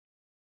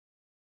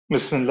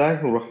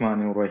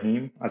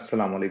Bismillahirrahmanirrahim.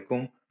 Assalamu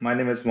alaikum. My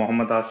name is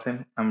Mohammad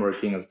Asim. I'm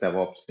working as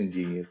DevOps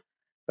engineer.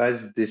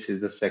 Guys, this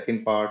is the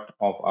second part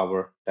of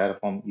our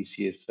Terraform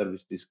ECS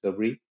service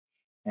discovery,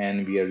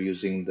 and we are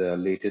using the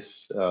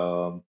latest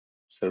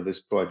service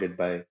provided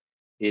by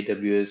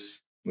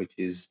AWS, which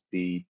is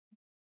the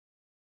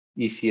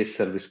ECS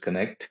Service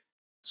Connect.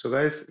 So,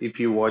 guys, if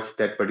you watch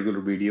that particular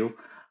video,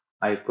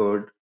 I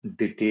covered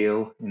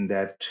detail in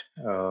that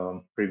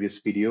previous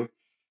video,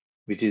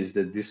 which is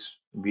this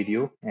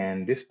video,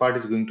 and this part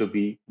is going to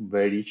be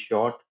very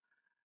short.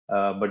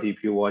 But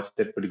if you watch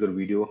that particular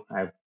video,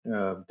 I've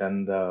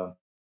done the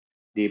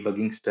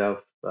debugging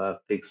stuff,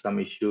 fix some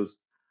issues,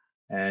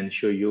 and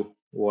show you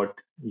what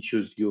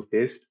issues you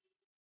faced.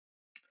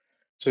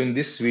 So in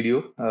this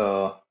video,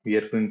 we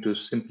are going to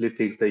simply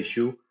fix the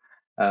issue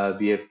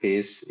we have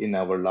faced in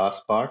our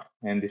last part,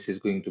 and this is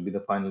going to be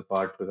the final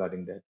part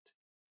regarding that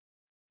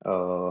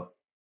uh,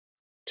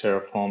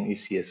 Terraform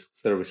ECS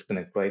Service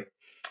Connect, right?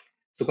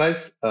 So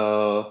guys,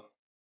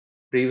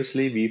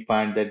 previously, we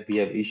find that we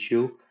have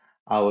issue.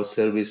 Our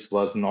service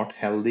was not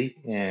healthy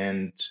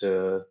and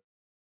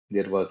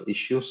there was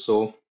issue.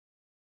 So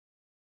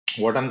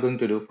what I'm going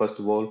to do, first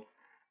of all,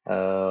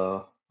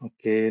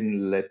 okay,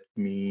 let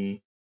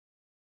me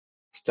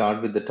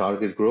start with the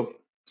target group.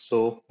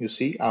 So you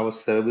see, our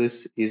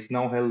service is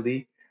now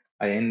healthy.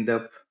 I end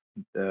up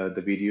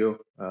the video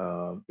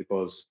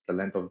because the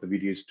length of the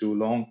video is too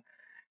long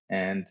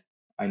and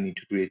I need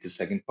to create the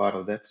second part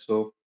of that.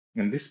 So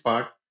in this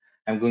part,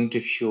 I'm going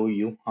to show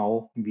you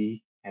how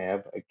we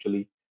have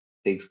actually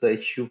fixed the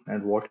issue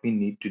and what we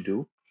need to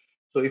do.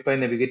 So if I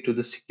navigate to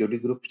the security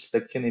group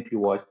section, if you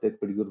watch that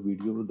particular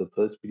video, the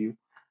first video,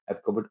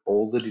 I've covered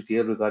all the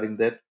detail regarding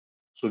that.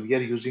 So we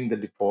are using the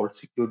default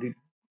security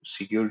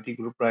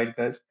group, right,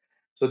 guys?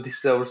 So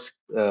this is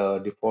our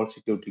default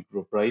security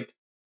group, right?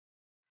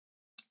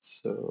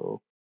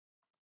 So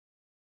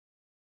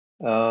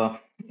uh,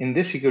 in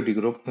this security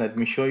group, let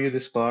me show you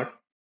this part.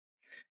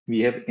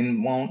 We have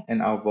inbound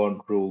and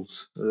outbound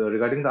rules.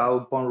 Regarding the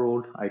outbound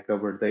rule, I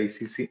covered the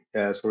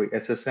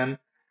SSM.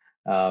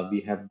 We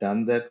have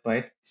done that,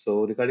 right?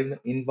 So regarding the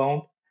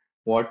inbound,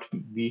 what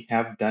we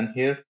have done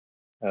here,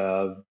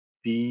 uh,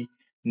 we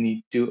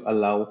need to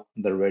allow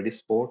the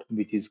Redis port,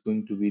 which is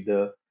going to be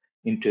the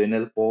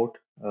internal port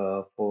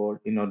for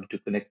in order to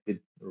connect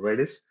with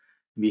Redis.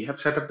 We have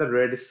set up the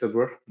Redis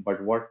server,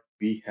 but what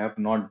we have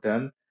not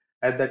done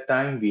at that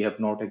time, we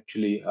have not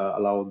actually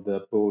allowed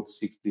the port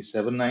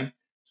 6079.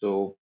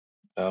 So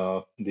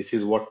this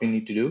is what we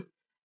need to do.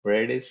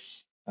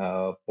 Redis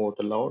port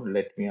allowed.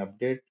 Let me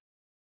update.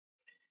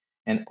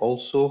 And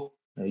also,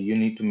 you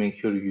need to make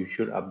sure you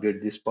should update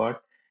this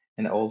part.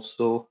 And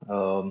also,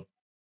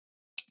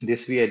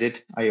 this we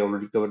edit. I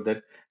already covered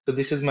that. So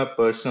this is my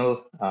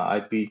personal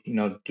IP.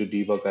 To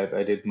debug, I've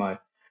added my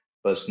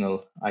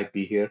personal IP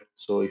here.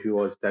 So if you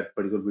watch that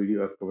particular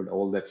video, I've covered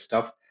all that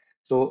stuff.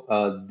 So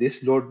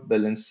this load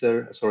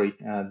balancer,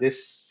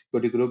 this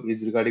security group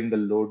is regarding the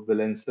load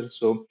balancer.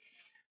 So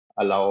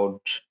allowed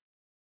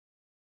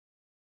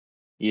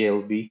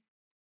ELB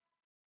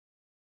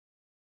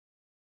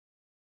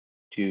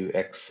to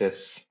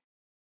access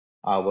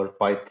our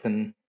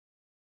Python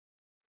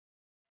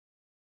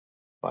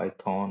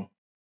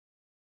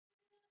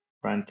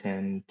front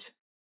end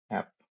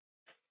app.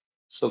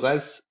 So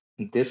guys,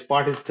 this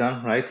part is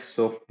done, right?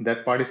 So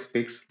that part is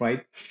fixed,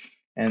 right?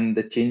 And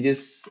the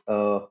changes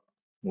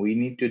we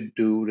need to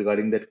do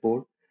regarding that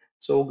code.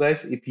 So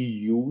guys, if you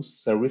use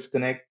Service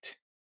Connect,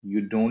 you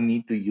don't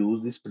need to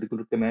use this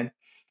particular command.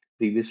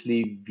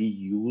 Previously, we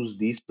used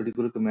this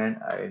particular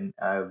command and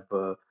I've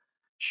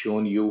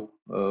shown you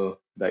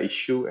the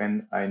issue,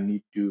 and I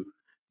need to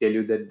tell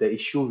you that the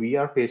issue we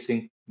are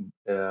facing,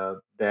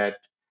 that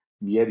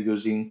we are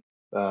using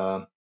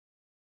the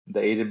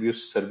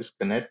AWS Service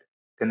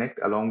Connect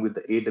along with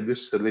the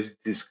AWS Service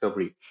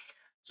Discovery.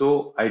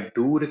 So I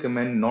do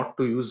recommend not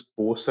to use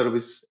both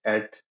service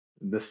at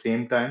the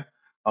same time,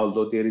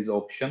 although there is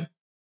option.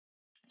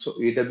 So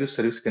AWS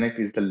Service Connect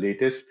is the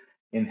latest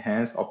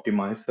enhanced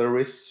optimized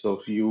service.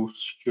 So you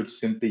should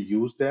simply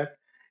use that,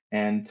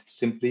 and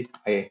simply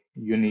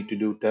you need to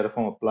do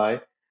Terraform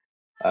apply,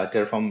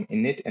 Terraform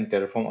init and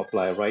Terraform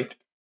apply, right?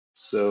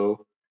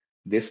 So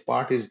this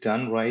part is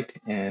done, right?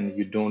 And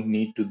you don't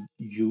need to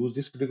use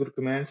these particular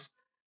commands.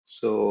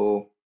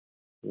 So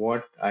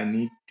what I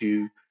need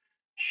to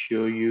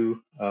show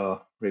you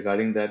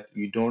regarding that,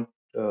 you don't,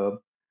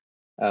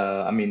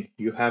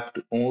 you have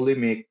to only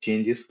make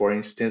changes. For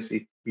instance,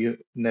 if you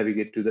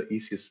navigate to the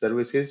ECS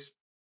services,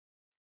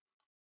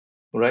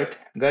 right?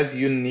 Guys,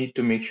 you need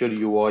to make sure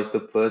you watch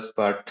the first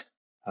part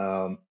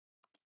um,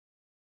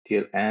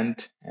 till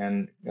end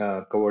and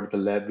cover the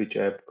lab which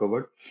I have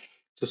covered.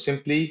 So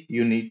simply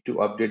you need to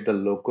update the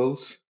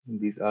locals.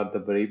 These are the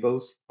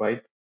variables,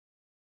 right?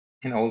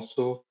 And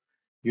also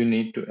you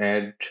need to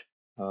add,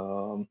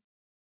 um,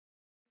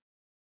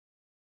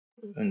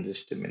 in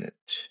just a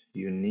minute,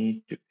 you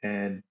need to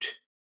add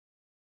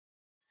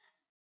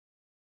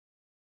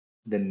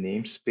the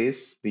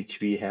namespace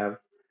which we have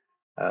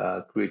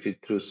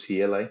created through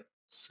CLI.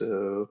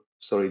 So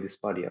sorry, this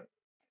part, yeah.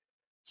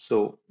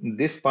 So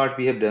this part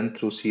we have done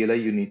through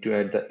CLI. You need to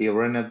add the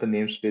ARN of the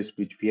namespace,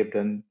 which we have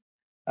done,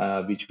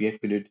 which we have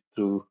created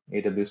through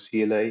AWS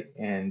CLI,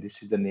 and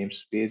this is the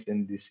namespace,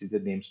 and this is the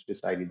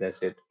namespace ID.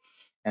 That's it.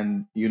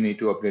 And you need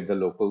to update the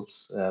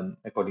locals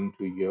according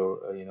to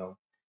your,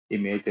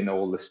 image and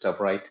all the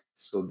stuff, right?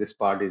 So this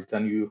part is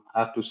done. You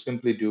have to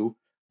simply do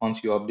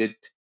once you update,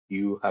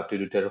 you have to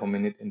do Terraform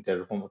init and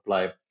Terraform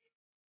apply.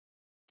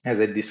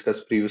 As I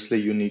discussed previously,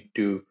 you need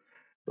to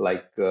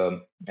add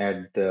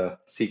the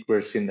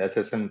secrets in the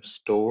SSM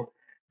store.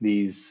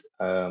 These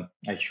I've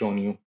shown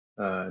you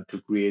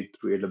to create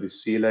through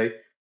AWS CLI,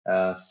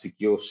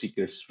 secure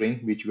secret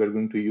string, which we are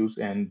going to use,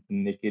 and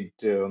naked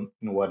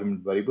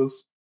environment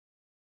variables.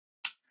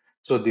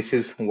 So this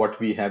is what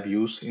we have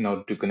used in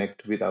order to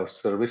connect with our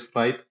service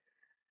side.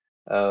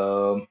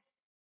 Um,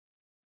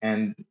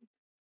 and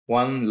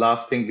one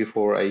last thing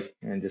before I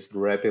just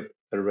wrap it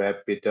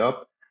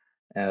up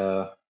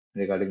uh,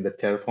 regarding the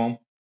Terraform.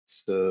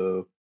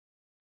 So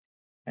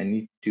I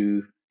need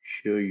to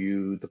show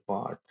you the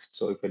part.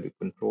 So if I do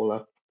Control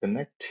F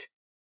connect.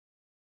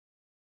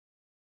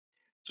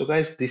 So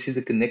guys, this is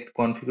the connect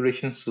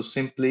configuration. So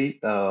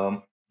simply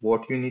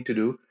what you need to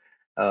do,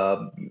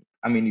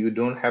 I mean, you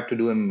don't have to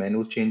do a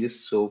manual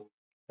changes. So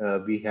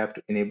we have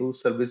to enable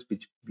service,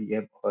 which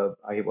I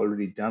have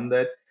already done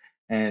that.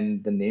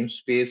 And the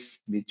namespace,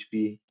 which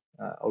we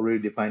already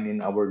defined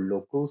in our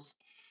locals.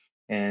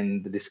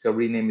 And the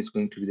discovery name is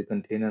going to be the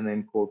container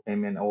name, code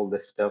name, and all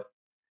that stuff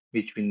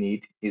which we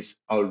need is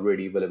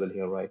already available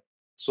here, right?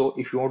 So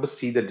if you want to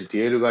see the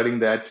detail regarding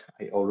that,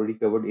 I already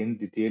covered in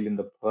detail in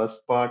the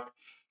first part.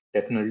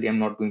 Definitely, I'm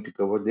not going to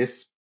cover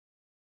this.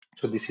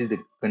 So this is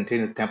the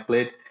container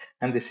template,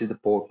 and this is the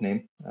port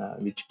name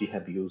which we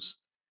have used.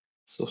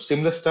 So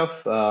similar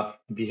stuff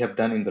we have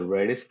done in the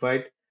Redis,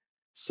 right?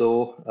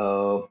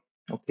 So,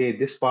 okay,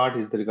 this part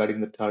is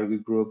regarding the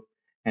target group.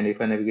 And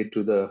if I navigate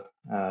to the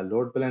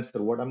load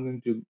balancer, what I'm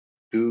going to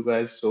do,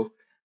 guys, so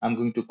I'm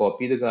going to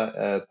copy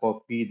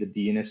the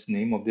DNS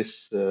name of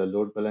this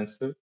load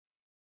balancer.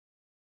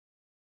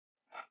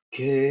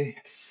 Okay,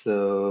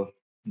 so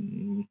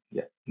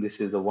yeah,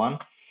 this is the one.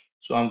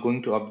 So I'm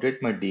going to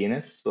update my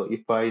DNS. So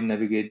if I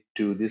navigate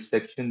to this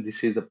section,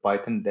 this is the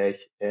Python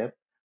dash app.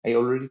 I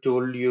already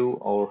told you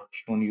or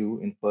shown you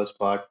in first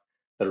part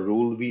the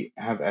rule we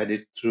have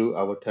added through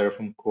our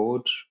Terraform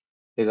code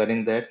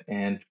regarding that,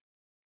 and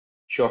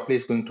shortly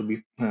is going to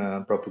be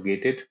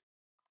propagated,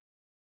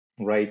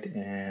 right?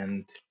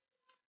 And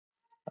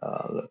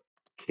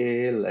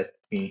okay, let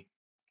me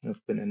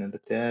open another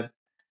tab,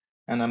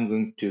 and I'm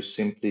going to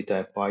simply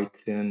type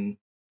Python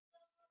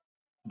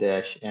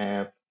dash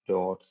app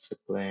dot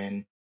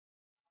clan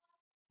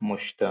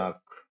mushtaq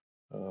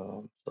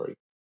sorry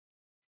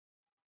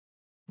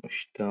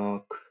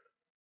mushtaq.com.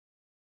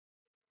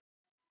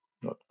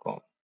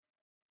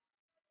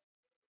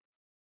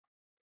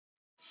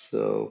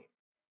 So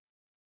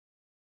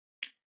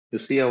you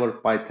see our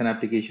Python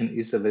application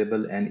is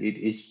available and it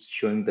is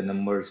showing the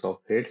numbers of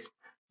hits.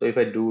 So if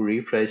I do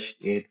refresh,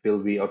 it will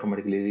be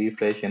automatically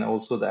refresh, and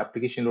also the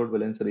application load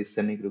balancer is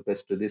sending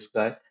request to this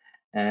guy,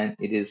 and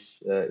it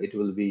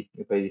will be,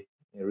 if I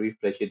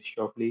refresh it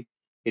shortly,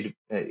 it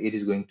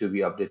is going to be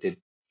updated.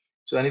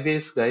 So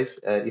anyways, guys,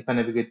 if I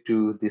navigate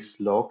to this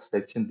logs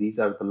section, these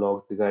are the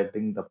logs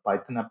regarding the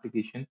Python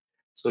application.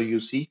 So you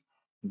see,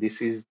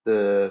 this is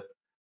the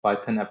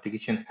Python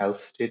application health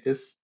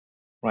status,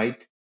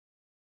 right?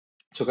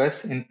 So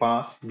guys, in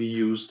past, we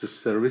used the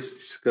service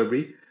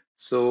discovery.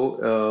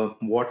 So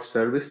what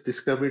service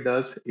discovery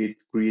does, it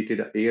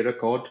created a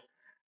record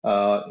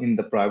in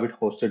the private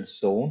hosted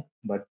zone,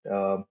 but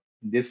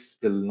this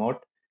will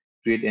not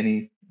create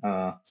any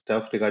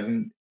stuff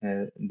regarding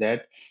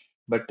that.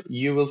 But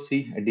you will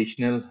see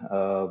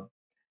additional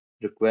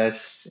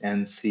requests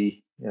and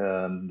see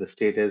the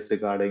status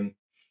regarding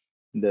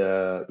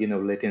the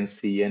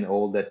latency and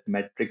all that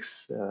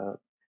metrics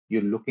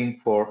you're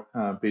looking for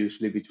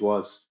previously, which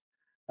was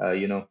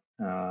not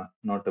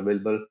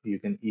available. You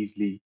can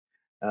easily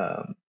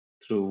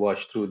through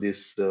watch through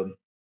this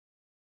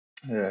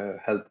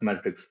health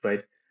metrics,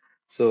 right?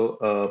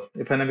 So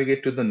if I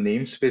navigate to the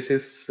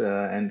namespaces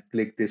and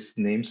click this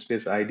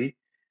namespace ID,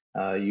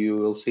 you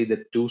will see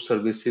that two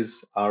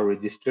services are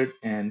registered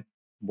and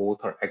both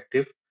are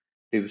active.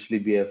 Previously,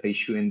 we have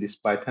issue in this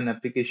Python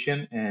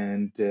application,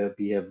 and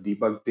we have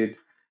debugged it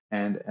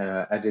and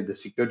added the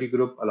security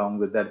group. Along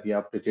with that, we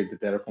updated the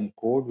Terraform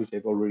code, which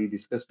I've already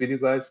discussed with you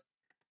guys.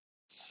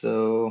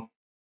 So,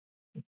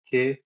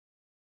 okay,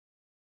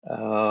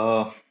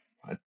 I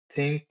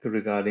think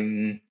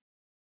regarding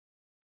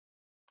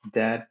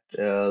that,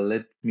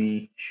 let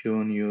me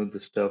show you the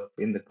stuff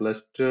in the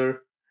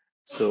cluster.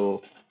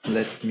 So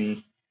let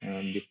me,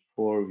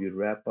 before we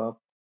wrap up,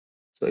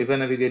 so if I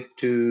navigate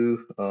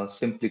to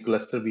simply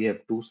cluster, we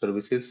have two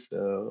services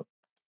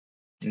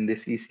in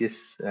this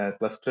ECS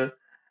cluster.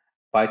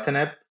 Python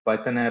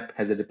app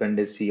has a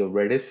dependency of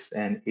Redis,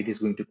 and it is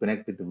going to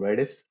connect with the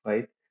Redis,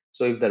 right?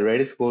 So if the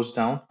Redis goes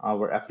down,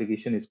 our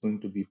application is going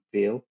to be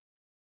fail.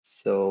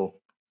 So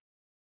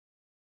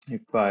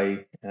If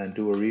I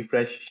do a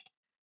refresh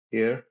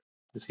here,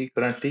 you see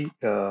currently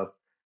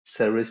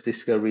service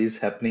discovery is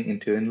happening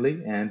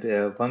internally.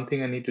 And one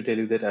thing I need to tell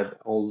you that I've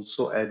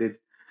also added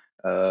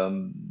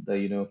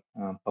the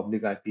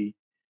public IP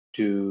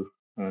to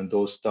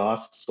those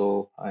tasks.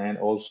 So and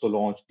also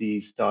launch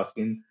these tasks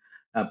in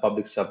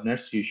public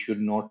subnets. You should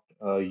not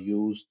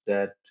use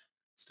that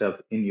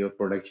stuff in your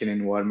production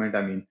environment.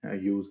 I mean,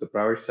 use the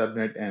private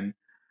subnet and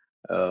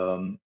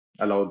um,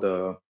 allow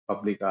the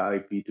public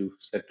IP to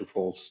set to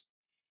false.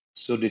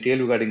 So detail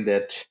regarding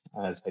that,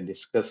 as I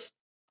discussed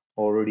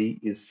already,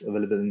 is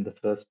available in the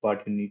first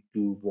part. You need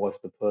to watch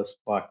the first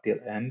part till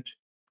end.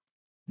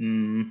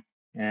 Mm,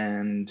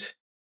 and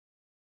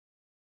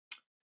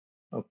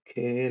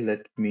okay,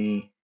 let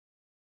me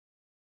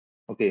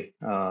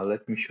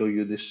show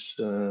you this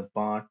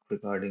part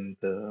regarding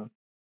the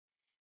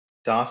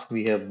task.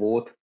 We have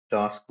both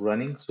tasks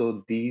running.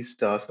 So these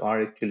tasks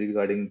are actually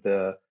regarding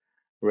the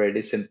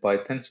Redis and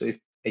Python. So if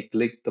I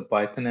click the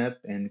Python app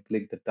and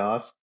click the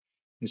task,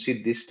 you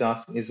see this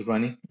task is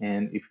running.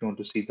 And if you want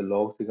to see the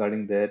logs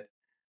regarding that,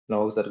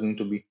 logs are going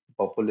to be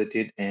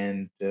populated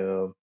and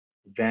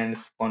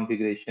advanced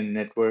configuration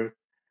network.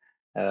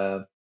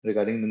 Uh,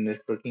 Regarding the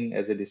networking,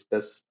 as I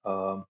discussed,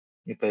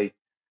 if I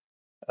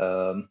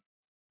um,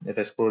 if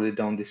I scroll it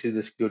down, this is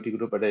the security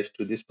group attached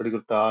to this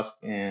particular task,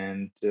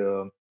 and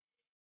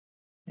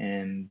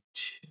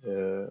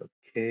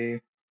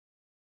okay.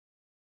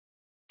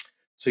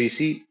 So you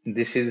see,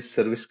 this is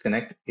Service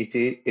Connect. It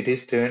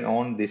is turned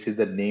on. This is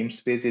the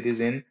namespace it is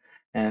in,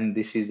 and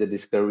this is the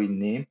discovery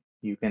name.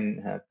 You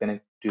can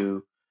connect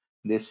to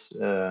this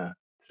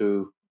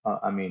through, uh,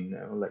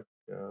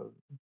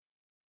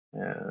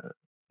 uh,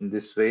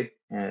 this way,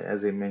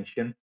 as I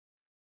mentioned.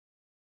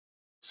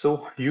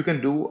 So you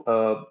can do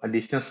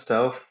additional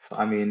stuff.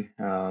 I mean,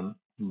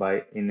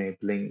 by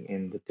enabling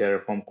in the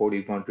Terraform code,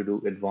 if you want to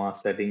do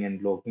advanced setting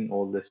and logging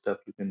all the stuff,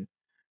 you can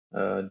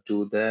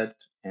do that.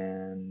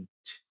 And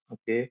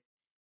okay.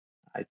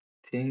 I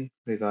think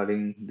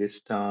regarding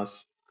this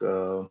task,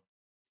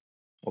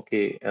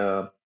 okay,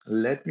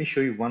 let me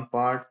show you one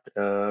part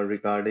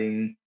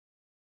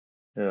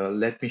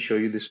let me show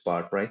you this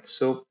part, right?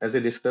 So as I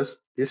discussed,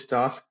 this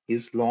task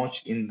is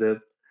launched in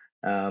the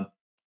uh,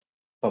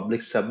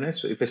 public subnet.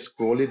 So if I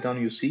scroll it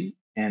down, you see,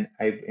 and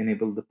I've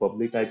enabled the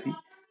public IP.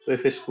 So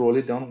if I scroll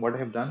it down, what I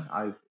have done,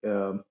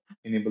 I've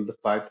enabled the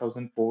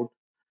 5000 port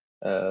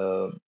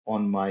uh,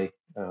 on my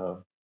uh,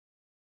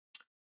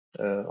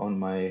 on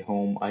my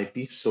home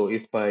IP. So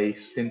if I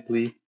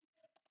simply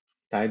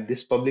type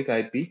this public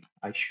IP,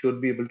 I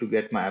should be able to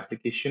get my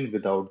application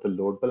without the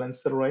load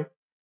balancer, right?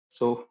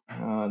 So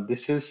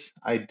this is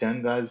I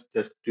done, guys,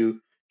 just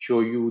to show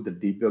you the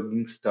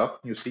debugging stuff.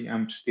 You see,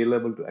 I'm still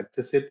able to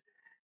access it.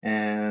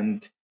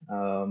 And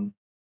um,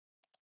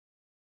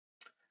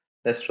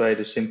 let's try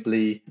to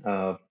simply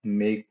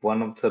make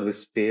one of the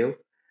service fail.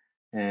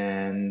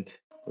 And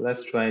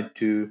let's try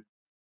to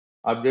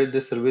update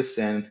the service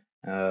and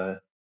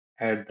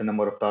add the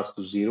number of tasks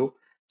to 0.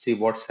 See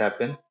what's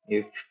happened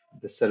if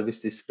the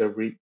service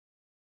discovery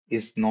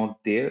is not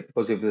there,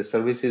 because if the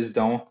service is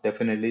down,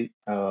 definitely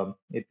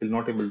it will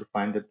not able to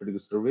find that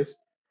particular service.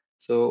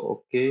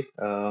 So okay,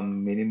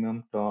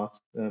 minimum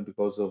task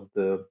because of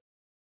the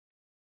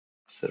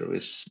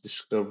service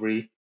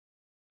discovery.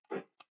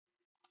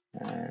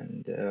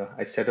 And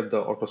I set up the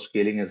auto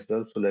scaling as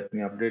well, so let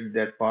me update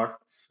that part.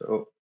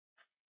 So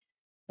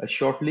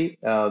shortly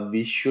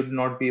we should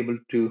not be able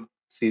to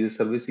see the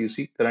service. You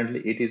see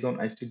currently it is on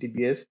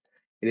HTTPS,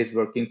 it is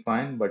working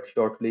fine, but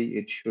shortly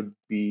it should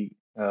be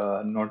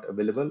not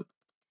available.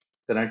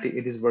 Currently,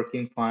 it is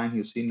working fine.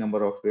 You see,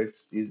 number of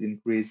hits is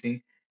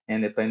increasing.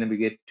 And if I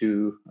navigate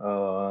to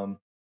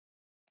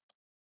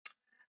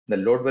the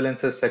load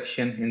balancer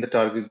section in the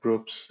target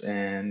groups,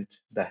 and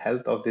the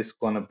health of this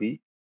gonna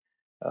be,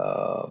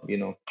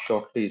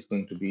 shortly is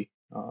going to be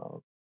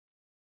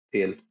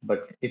fail.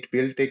 But it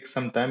will take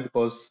some time,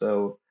 because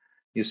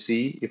you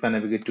see, if I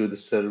navigate to the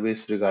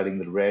service regarding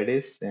the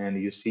Redis, and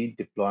you see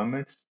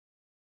deployments,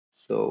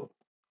 so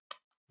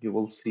you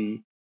will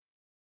see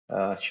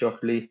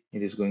shortly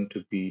it is going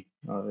to be,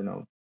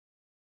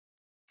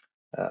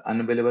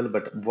 unavailable.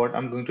 But what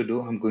I'm going to do,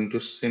 I'm going to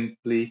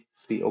simply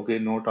see, okay,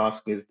 no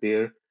task is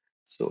there.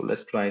 So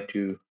let's try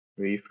to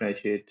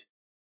refresh it.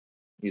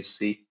 You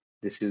see,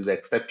 this is the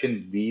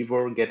exception we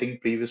were getting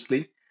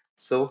previously.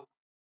 So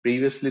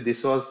previously,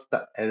 this was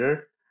the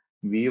error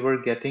we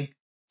were getting.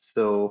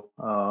 So,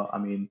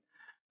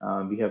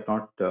 we have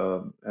not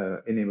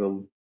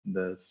enabled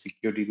the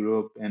security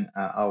group, and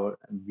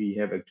we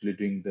have actually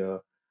doing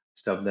the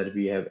stuff that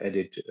we have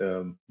added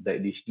the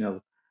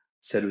additional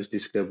service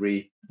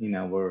discovery in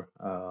our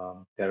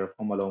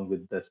Terraform along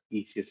with the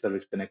ECS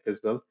Service Connect as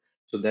well.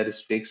 So that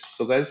is fixed.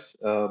 So guys,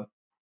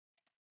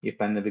 if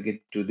I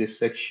navigate to this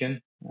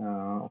section,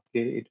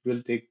 okay, it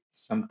will take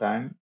some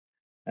time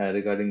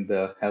regarding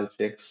the health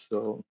checks.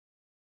 So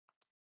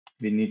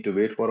we need to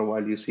wait for a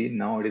while. You see,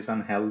 now it is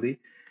unhealthy.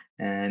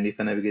 And if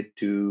I navigate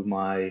to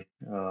my,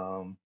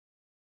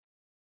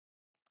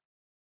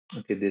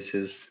 okay, this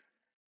is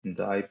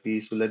the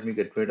IP. So let me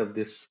get rid of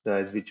this,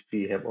 guys, which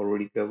we have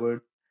already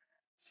covered.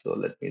 So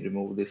let me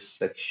remove this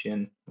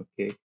section.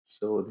 Okay,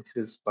 so this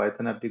is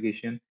Python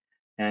application,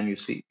 and you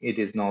see it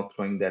is now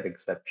throwing that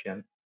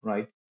exception,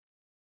 right?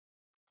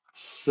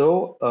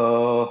 So,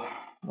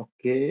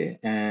 okay,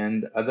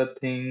 and the other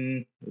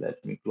thing,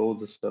 let me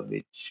close the stuff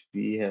which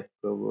we have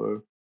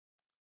covered.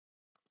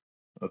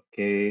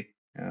 Okay,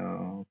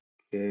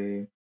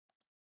 okay,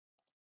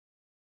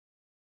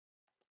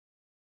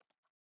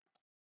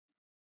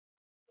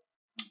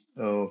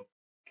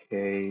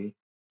 okay.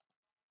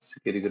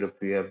 Security group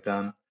we have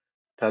done.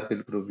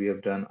 Target group we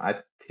have done.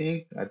 I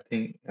think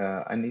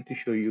I need to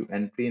show you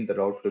entry in the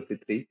Route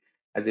 53.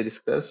 As I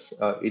discussed,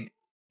 it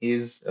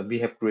is we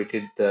have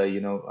created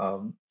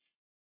the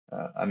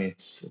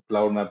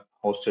Cloud Map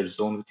hosted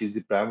zone, which is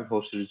the private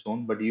hosted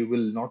zone, but you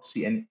will not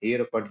see any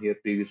air part here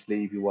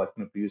previously if you watch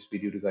my previous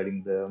video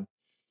regarding the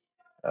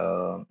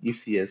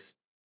ECS.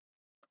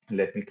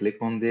 Let me click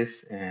on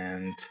this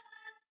and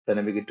then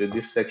navigate to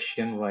this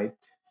section, right?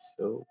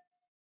 So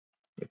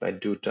if I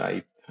do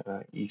type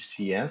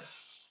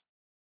ECS,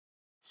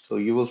 so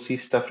you will see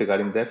stuff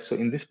regarding that. So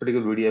in this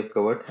particular video I've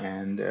covered,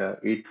 and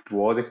it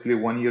was actually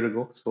 1 year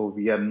ago. So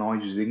we are now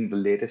using the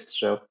latest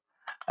stuff,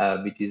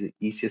 which is the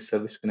ECS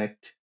Service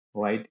Connect,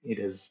 right? It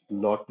has a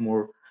lot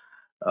more,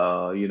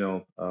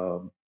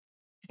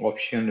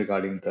 option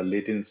regarding the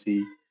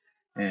latency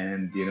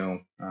and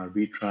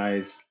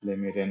retries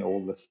limit and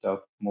all the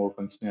stuff, more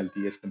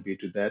functionality as compared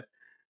to that.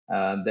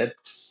 That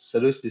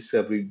service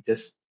discovery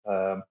just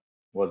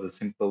was a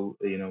simple,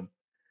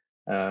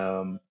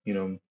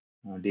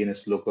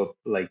 DNS lookup,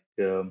 like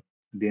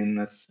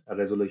DNS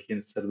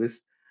resolution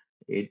service.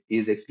 It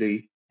is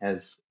actually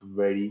has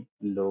very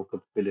low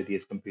capability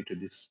as compared to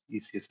this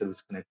ECS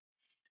Service Connect.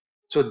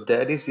 So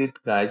that is it,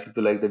 guys. If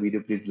you like the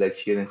video, please like,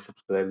 share, and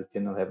subscribe to the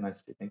channel. Have a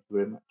nice day. Thank you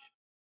very much.